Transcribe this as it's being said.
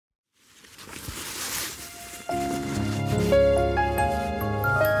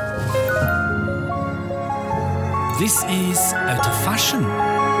This is Out of Fashion,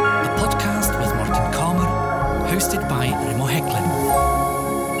 a podcast with Martin Kamer, hosted by Remo Hecklin.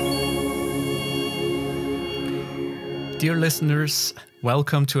 Dear listeners,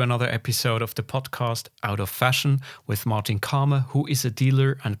 welcome to another episode of the podcast Out of Fashion with Martin Kamer, who is a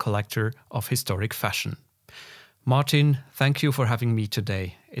dealer and collector of historic fashion. Martin, thank you for having me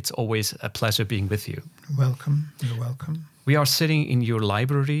today. It's always a pleasure being with you. Welcome. You're welcome. We are sitting in your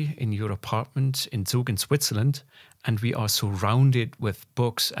library, in your apartment in Zug in Switzerland, and we are surrounded with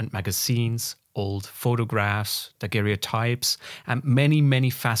books and magazines, old photographs, daguerreotypes, and many, many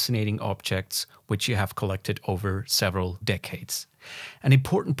fascinating objects which you have collected over several decades. An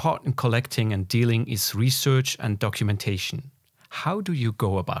important part in collecting and dealing is research and documentation. How do you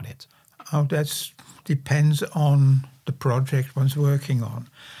go about it? Oh, that depends on the project one's working on.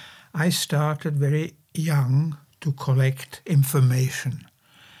 I started very young to collect information.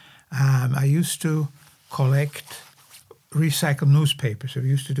 I used to collect recycled newspapers. We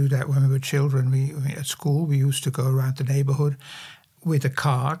used to do that when we were children. At school, we used to go around the neighborhood with a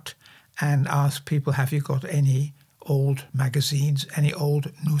cart and ask people, have you got any old magazines, any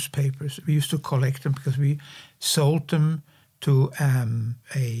old newspapers? We used to collect them because we sold them to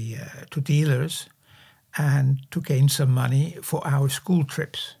dealers and to gain some money for our school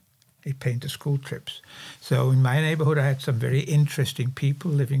trips. They paid the school trips. So in my neighborhood, I had some very interesting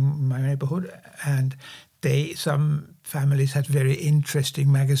people living in my neighborhood, and some families had very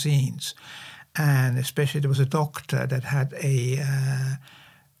interesting magazines. And especially there was a doctor that had a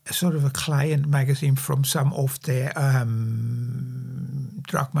sort of a client magazine from some of their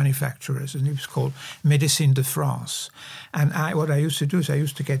drug manufacturers, and it was called Médecine de France. And what I used to do is I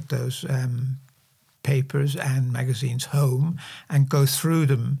used to get those papers and magazines home and go through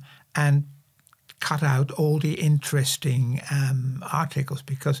them and cut out all the interesting articles,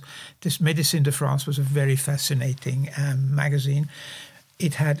 because this Médecine de France was a very fascinating magazine.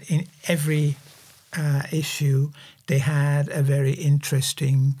 It had in every issue, they had a very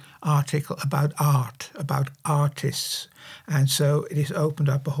interesting article about art, about artists. And so it has opened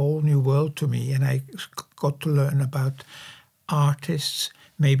up a whole new world to me, and I got to learn about artists,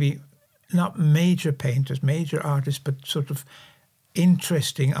 maybe not major painters, major artists, but sort of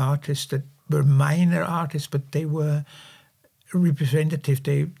interesting artists that were minor artists, but they were representative.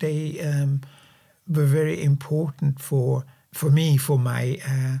 They were very important for me, for my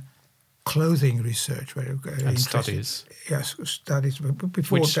clothing research. And studies. Yes, studies.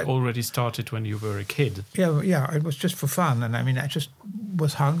 Before which that, already started when you were a kid. Yeah, it was just for fun. And I mean, I just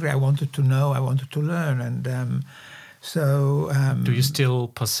was hungry. I wanted to know. I wanted to learn. And do you still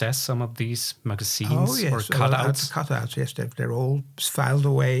possess some of these magazines or cutouts? Cutouts, yes. They're all filed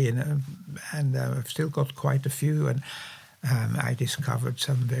away, and I've still got quite a few. And I discovered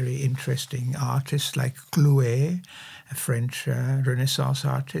some very interesting artists like Clouet, a French Renaissance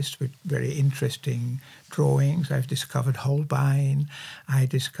artist with very interesting drawings. I've discovered Holbein. I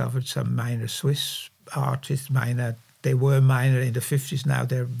discovered some minor Swiss artists. They were minor in the 50s. Now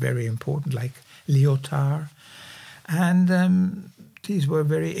they're very important, like Lyotard. And these were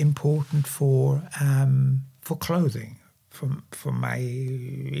very important for clothing, for my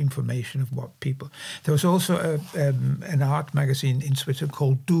information of what people. There was also an art magazine in Switzerland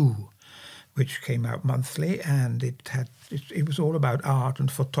called Du, which came out monthly, and it was all about art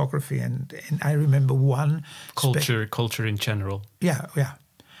and photography. And I remember one culture in general. Yeah.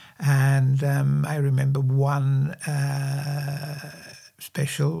 And I remember one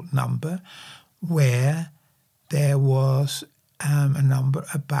special number where there was a number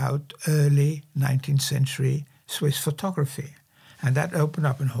about early 19th century Swiss photography. And that opened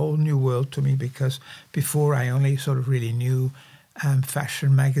up a whole new world to me, because before I only sort of really knew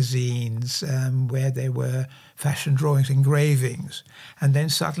fashion magazines where there were fashion drawings, engravings. And then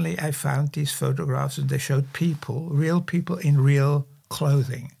suddenly I found these photographs, and they showed real people in real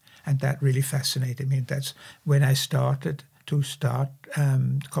clothing. And that really fascinated me. And that's when I started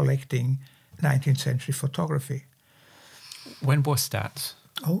collecting 19th century photography. When was that?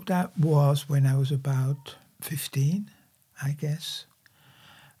 Oh, that was when I was about 15, I guess.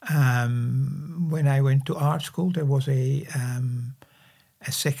 When I went to art school, there was a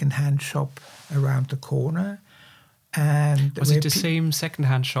second-hand shop around the corner. And was it the same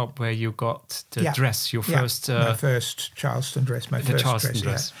second-hand shop where you got the dress, your first... my first Charleston dress,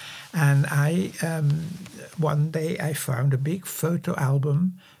 dress. Yeah. And I, one day I found a big photo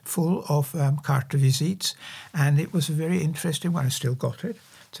album full of carte visites, and it was a very interesting one. I still got it.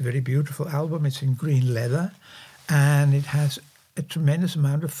 It's a very beautiful album. It's in green leather, and it has a tremendous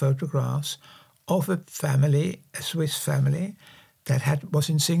amount of photographs of a Swiss family that was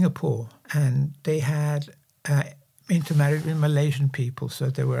in Singapore, and they had intermarried with Malaysian people, so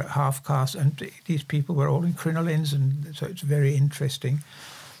they were half caste, and these people were all in crinolines, and so it's very interesting.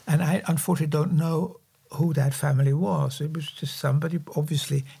 And I unfortunately don't know who that family was. It was just somebody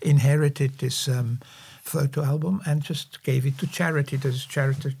obviously inherited this photo album and just gave it to charity. There's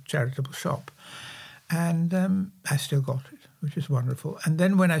a charitable shop. And I still got it, which is wonderful. And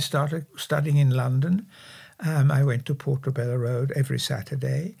then when I started studying in London, I went to Portobello Road every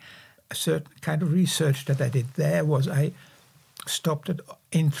Saturday. A certain kind of research that I did there was I stopped at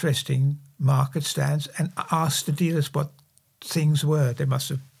interesting market stands and asked the dealers what things were. They must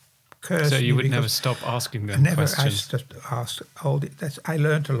have cursed me. So you would never stop asking them questions? I just asked I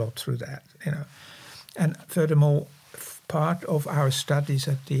learned a lot through that, And furthermore, part of our studies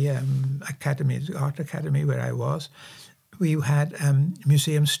at the academy, the art academy where I was, we had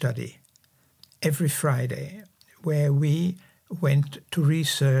museum study every Friday where we went to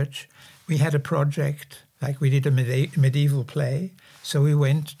research. We had a project, like we did a medieval play. So we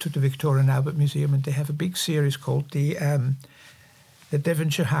went to the Victoria and Albert Museum, and they have a big series called the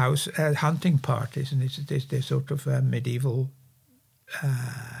Devonshire House hunting parties, and they're sort of medieval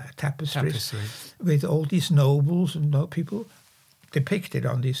tapestries with all these nobles and people depicted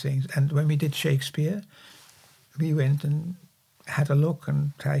on these things. And when we did Shakespeare, we went and had a look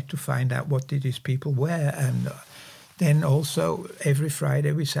and tried to find out what did these people wear. And then also every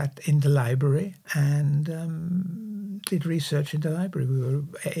Friday we sat in the library and did research in the library. We were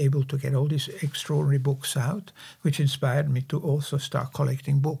able to get all these extraordinary books out, which inspired me to also start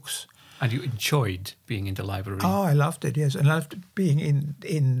collecting books. And you enjoyed being in the library? Oh, I loved it, yes. And I loved being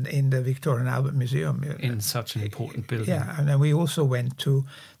in the Victoria and Albert Museum. In such an important building. Yeah, and then we also went to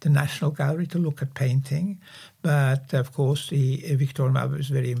the National Gallery to look at painting. But, of course, the Victoria and Albert was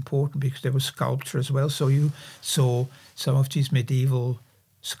very important because there was sculpture as well. So you saw some of these medieval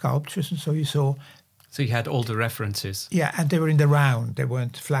sculptures, and so you saw... So you had all the references? Yeah, and they were in the round. They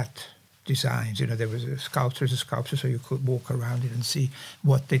weren't flat designs. There was a sculpture, so you could walk around it and see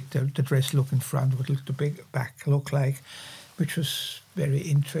what did the dress look in front, what did the big back look like, which was very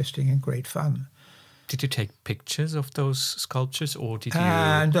interesting and great fun. Did you take pictures of those sculptures, or did you...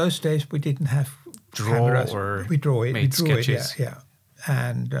 in those days, we didn't have draw cameras. Or we drew it. made sketches? Yeah.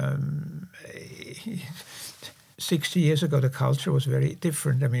 And 60 years ago, the culture was very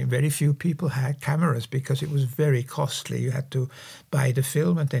different. I mean, very few people had cameras because it was very costly. You had to buy the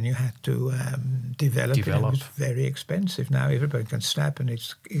film and then you had to develop it. It was very expensive. Now everybody can snap, and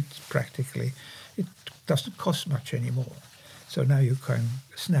it's practically, it doesn't cost much anymore. So now you can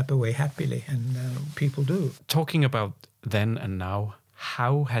snap away happily, and people do. Talking about then and now,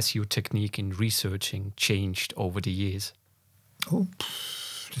 how has your technique in researching changed over the years? Oh,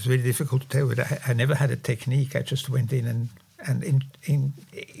 it's very difficult to tell. But I never had a technique. I just went in and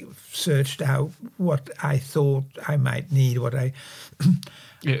searched out what I thought I might need, what I...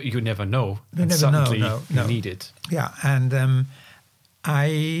 You never know. You never suddenly know. You need it. Yeah, and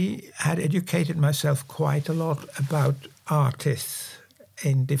I had educated myself quite a lot about artists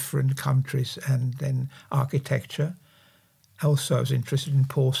in different countries and then architecture. Also, I was interested in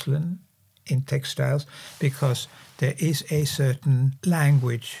porcelain, in textiles, because there is a certain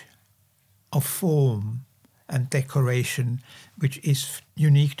language of form and decoration which is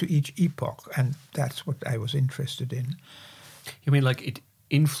unique to each epoch, and that's what I was interested in. You mean like it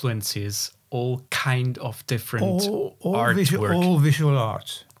influences all kind of different artwork? All visual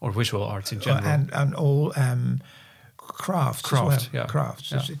arts. Or visual arts in general. And all crafts as well. Yeah.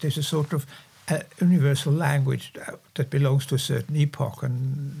 Crafts. Yeah. There's a sort of universal language that belongs to a certain epoch,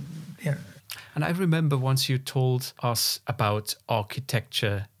 and And I remember once you told us about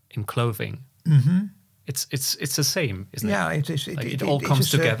architecture in clothing. Mm-hmm. It's the same, isn't it? Yeah, it all comes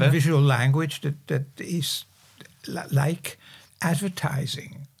together. Visual language that is like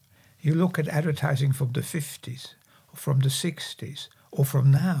advertising. You look at advertising from the 50s, or from the 60s, or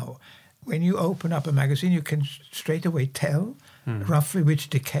from now. When you open up a magazine, you can straight away tell roughly which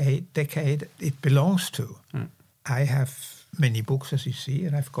decade it belongs to. I have many books, as you see,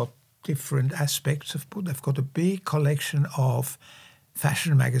 and I've got different aspects of books. I've got a big collection of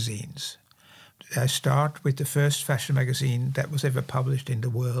fashion magazines. I start with the first fashion magazine that was ever published in the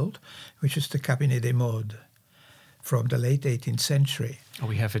world, which is the Cabinet des Modes from the late 18th century. Oh,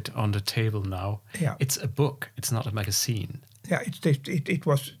 we have it on the table now. Yeah. It's a book. It's not a magazine. Yeah, it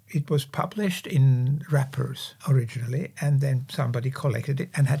was published in wrappers originally, and then somebody collected it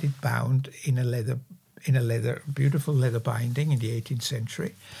and had it bound in a beautiful leather binding in the 18th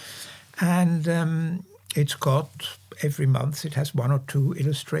century. And it's got, every month, it has one or two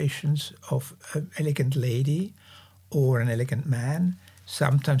illustrations of an elegant lady or an elegant man.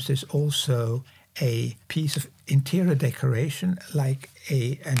 Sometimes there's also a piece of interior decoration, like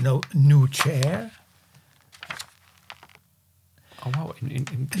a new chair. Oh wow!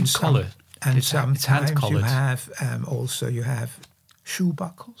 In color, and sometimes you have you have shoe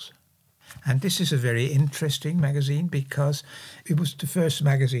buckles. And this is a very interesting magazine because it was the first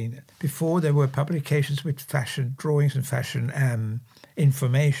magazine. Before there were publications with fashion drawings and fashion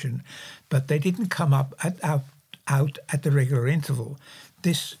information, but they didn't come up out at the regular interval.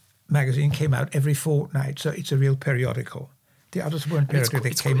 This magazine came out every fortnight, so it's a real periodical. The others weren't periodical.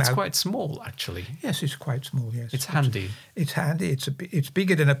 It's quite small, actually. Yes, it's quite small, yes. It's handy. It's handy. It's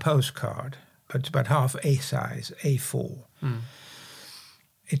bigger than a postcard, but it's about half A size, A4. Mm.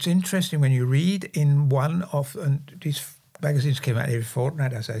 It's interesting when you read in one of these magazines came out every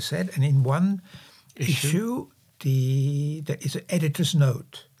fortnight, as I said, and in one issue there is an editor's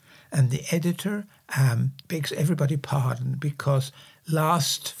note, and the editor begs everybody pardon because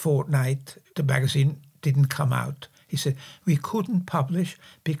last fortnight the magazine didn't come out. He said, we couldn't publish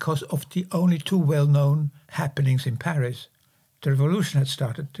because of the only two well-known happenings in Paris. The revolution had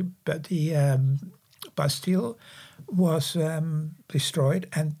started, but the Bastille was destroyed,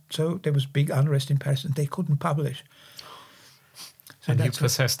 and so there was big unrest in Paris, and they couldn't publish. So and you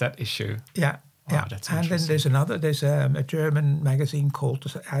possessed that issue. Yeah. Wow, yeah. That's and then there's a German magazine called,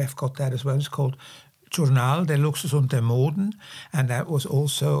 I have got that as well, it's called Journal der Luxus und der Moden, and that was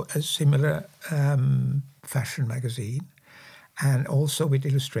also a similar fashion magazine, and also with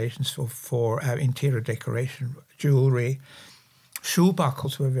illustrations for interior decoration, jewelry. Shoe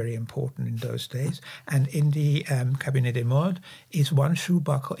buckles were very important in those days, and in the Cabinet des Modes is one shoe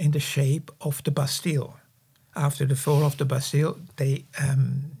buckle in the shape of the Bastille. After the fall of the Bastille, they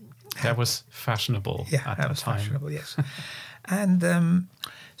that was fashionable at that time. Fashionable, yes. And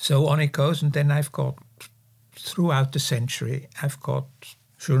so on it goes, and then I've got, throughout the century, I've got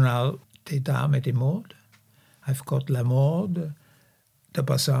Journal des Dames et des Modes, I've got La Mode, the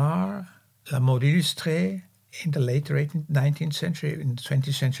Bazaar, La Mode Illustrée. In the later 19th century, in the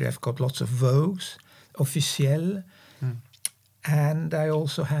 20th century, I've got lots of Vogues, Officiel, and I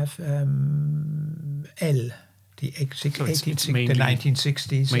also have Elle, the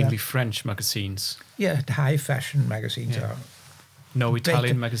 1960s. Mainly French magazines. Yeah, the high fashion magazines are. No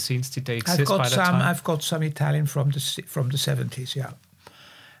Italian magazines, did they exist by that time? I've got some Italian from the 70s, yeah.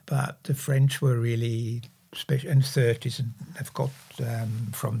 But the French were really special in the 30s, and I've got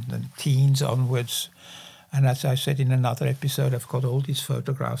from the teens onwards. And as I said in another episode, I've got all these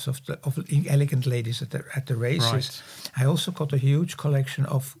photographs of elegant ladies at the races. Right. I also got a huge collection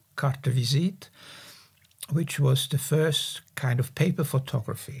of carte de visite, which was the first kind of paper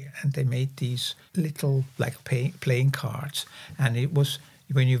photography. And they made these little playing cards. And it was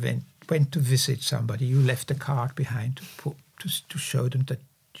when you went to visit somebody, you left a card behind to show them that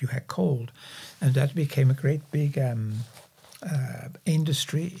you had called. And that became a great big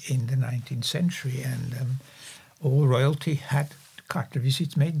industry in the 19th century, and all royalty had carte de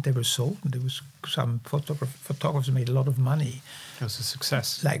visites made. They were sold, and there was some photographers made a lot of money. It was a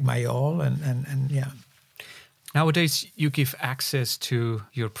success, like Mayol, and yeah. Nowadays, you give access to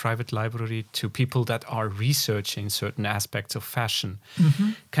your private library to people that are researching certain aspects of fashion.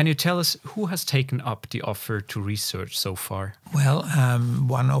 Mm-hmm. Can you tell us who has taken up the offer to research so far? Well,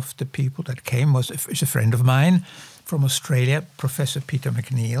 one of the people that came is a friend of mine from Australia, Professor Peter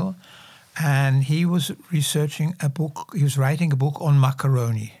McNeill, and he was researching a book. He was writing a book on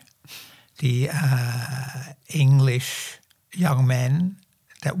macaroni, the English young men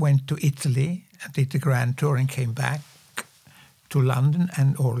that went to Italy, did the grand tour, and came back to London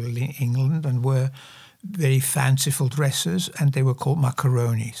or England, and were very fanciful dressers, and they were called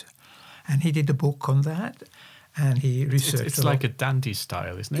macaronis. And he did a book on that. And he researched. It's like a dandy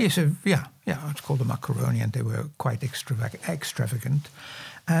style, isn't it? Yes, it's called a macaroni, and they were quite extravagant.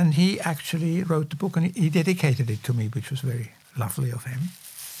 And he actually wrote the book, and he dedicated it to me, which was very lovely of him.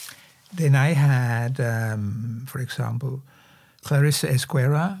 Then I had, for example, Clarissa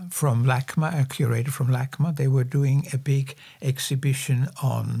Esguerra from LACMA, a curator from LACMA. They were doing a big exhibition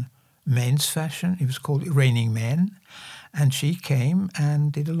on men's fashion. It was called Reigning Men, and she came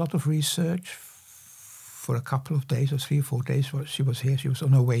and did a lot of research. For a couple of days or 3 or 4 days, she was here. She was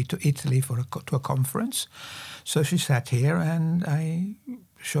on her way to Italy to a conference. So she sat here, and I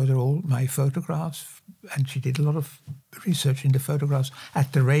showed her all my photographs, and she did a lot of research in the photographs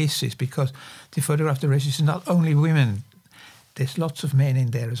at the races, because the photograph of the races is not only women. There's lots of men in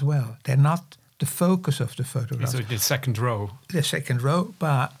there as well. They're not the focus of the photograph. So the second row. The second row,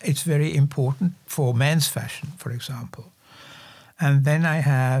 but it's very important for men's fashion, for example. And then I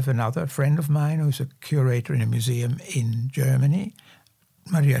have another friend of mine who's a curator in a museum in Germany,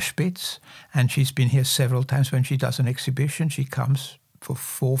 Maria Spitz, and she's been here several times. When she does an exhibition, she comes for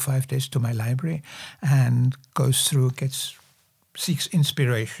 4 or 5 days to my library and goes through, seeks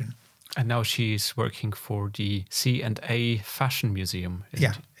inspiration. And now she's working for the C&A Fashion Museum.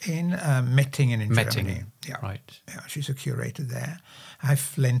 In Mettingen in Germany. Yeah. Right. Yeah, she's a curator there.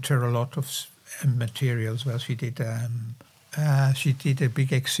 I've lent her a lot of materials. Well, she did a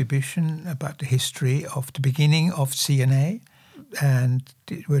big exhibition about the history of the beginning of C&A, and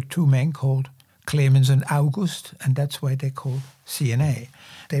there were 2 men called Clemens and August, and that's why they're called C&A.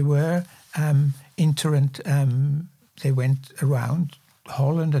 They were itinerant. They went around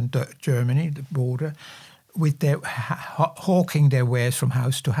Holland and Germany, the border, with their hawking their wares from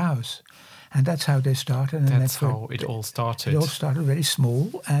house to house. And that's how they started. And that's how it all started. It all started very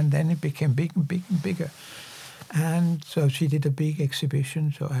small, and then it became big and big and bigger. And so she did a big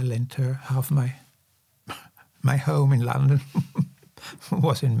exhibition, so I lent her half my home in London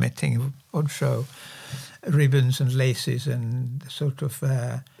was in Mettingen on show. Ribbons and laces and sort of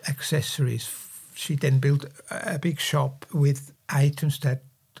accessories. She then built a big shop with items that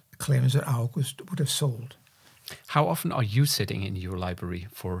Clemens and August would have sold. How often are you sitting in your library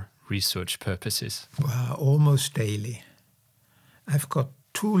for research purposes? Well, almost daily. I've got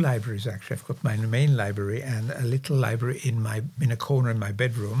 2 libraries, actually. I've got my main library and a little library in a corner in my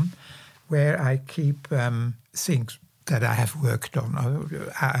bedroom where I keep things that I have worked on.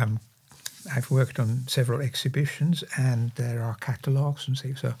 I've worked on several exhibitions, and there are catalogues and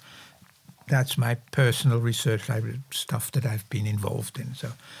things. So that's my personal research library stuff that I've been involved in.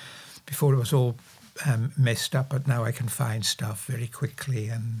 So before it was all messed up, but now I can find stuff very quickly,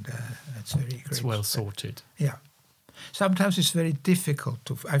 and that's very great. It's well sorted. Yeah. Sometimes it's very difficult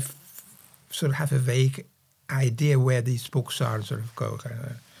I sort of have a vague idea where these books are, sort of go,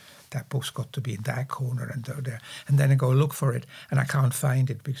 that book's got to be in that corner and there. And then I go look for it, and I can't find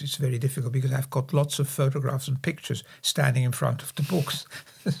it because it's very difficult, because I've got lots of photographs and pictures standing in front of the books.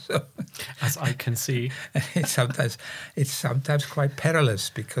 So, as I can see. It's sometimes quite perilous,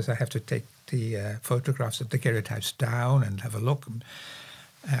 because I have to take the photographs of the daguerreotypes down and have a look.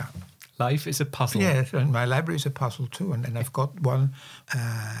 Life is a puzzle. Yes, and my library is a puzzle too. And then I've got one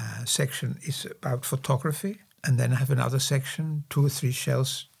section is about photography, and then I have another section, 2 or 3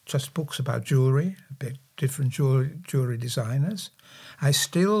 shelves, just books about jewelry, a bit different jewelry designers. I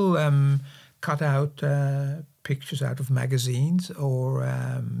still cut out pictures out of magazines, or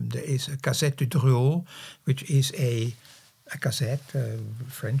there is a Gazette du Drouot, which is a gazette, a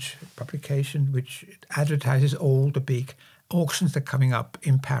French publication, which advertises all the big auctions that are coming up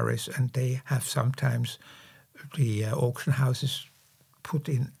in Paris, and they have sometimes the auction houses put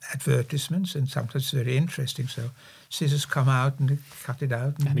in advertisements, and sometimes it's very interesting. So scissors come out and they cut it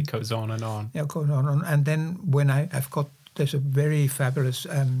out. And it goes on and on. Yeah, going on and on. And then when there's a very fabulous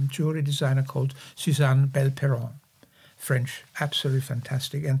jewelry designer called Suzanne Belperron, French, absolutely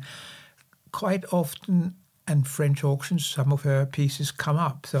fantastic. And quite often in French auctions, some of her pieces come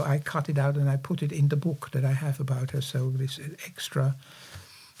up. So I cut it out and I put it in the book that I have about her. So this extra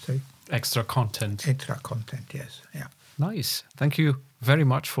content. Extra content, yes. Yeah. Nice. Thank you very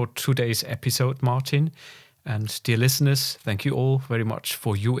much for today's episode, Martin. And dear listeners, thank you all very much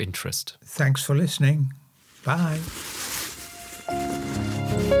for your interest. Thanks for listening. Bye.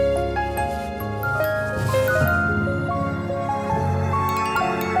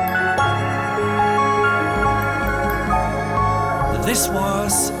 This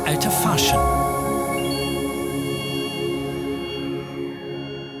was Out of Fashion.